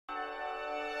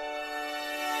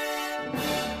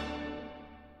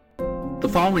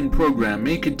following program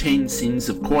may contain scenes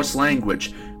of coarse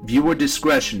language. Viewer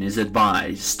discretion is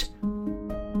advised.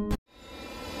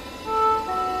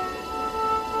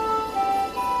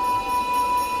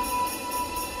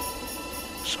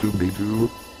 Scooby-Doo?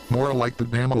 More like the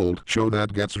damn old show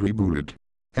that gets rebooted.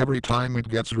 Every time it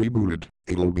gets rebooted,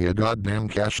 it'll be a goddamn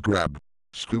cash grab.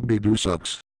 Scooby-Doo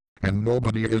sucks. And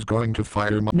nobody is going to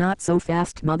fire my— Not so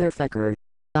fast, motherfucker.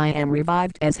 I am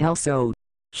revived as hell, so.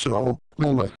 So,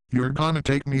 Lola, you're gonna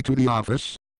take me to the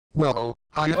office? Well,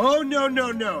 Oh,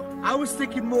 no. I was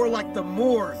thinking more like the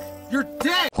morgue. You're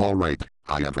dead! Alright,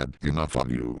 I have had enough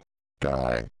of you.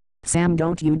 Die. Sam,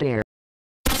 don't you dare.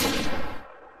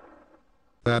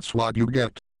 That's what you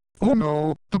get. Oh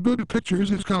no, the good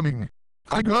pictures is coming.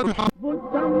 I gotta hop.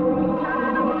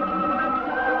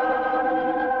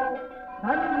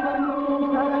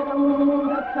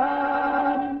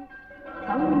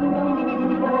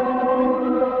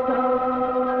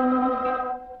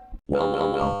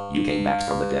 Well, you came back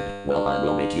from the dead. Well, I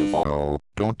will make you fall. No,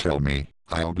 don't tell me.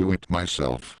 I'll do it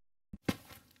myself.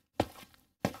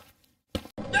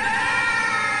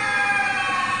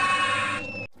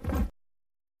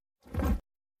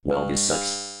 Well, this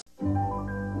sucks.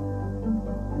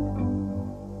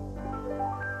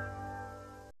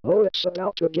 Oh, it's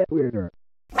about to get weirder.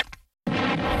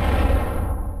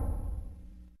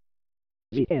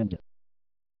 The end.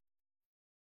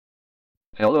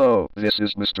 Hello, this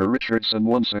is Mr. Richardson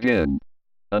once again.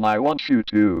 And I want you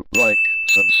to like,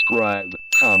 subscribe,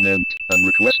 comment, and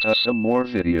request us some more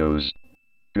videos.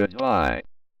 Goodbye.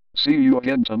 See you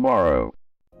again tomorrow.